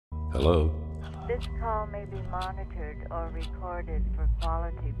Hello? This call may be monitored or recorded for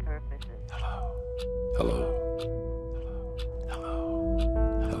quality purposes. Hello? Hello? Hello?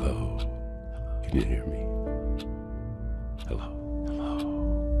 Hello? Can you hear me? Hello? Hello?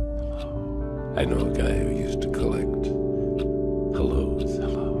 Hello? I know a guy who used to collect hellos.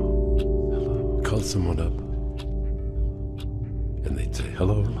 Hello? Hello? Call someone up, and they'd say,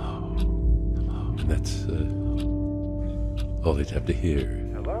 hello? Hello? Hello? And that's all they'd have to hear.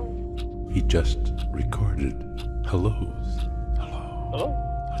 He just recorded hellos. Hello. Hello?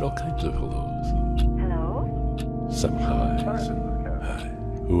 And all kinds of hellos. Hello? Some highs. Hi, this is Ken. Hi.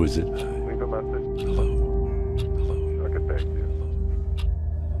 Who is it? Hi. Leave a message. Hello. Hello. I'll get back to you.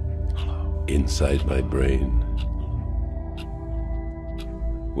 Hello. Inside my brain,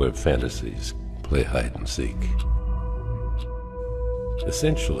 where fantasies play hide and seek.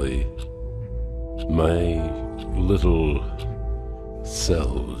 Essentially, my little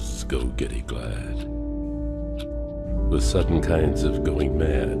cells go giddy glad, with sudden kinds of going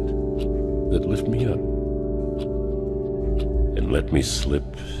mad that lift me up and let me slip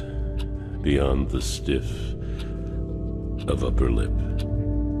beyond the stiff of upper lip.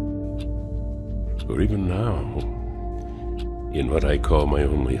 Or even now, in what I call my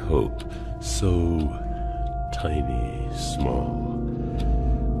only hope, so tiny, small,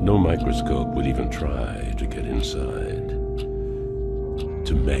 no microscope would even try to get inside,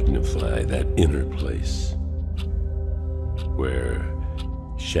 to magnify that inner place where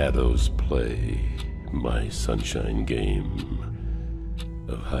shadows play my sunshine game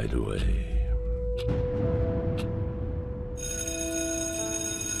of hideaway.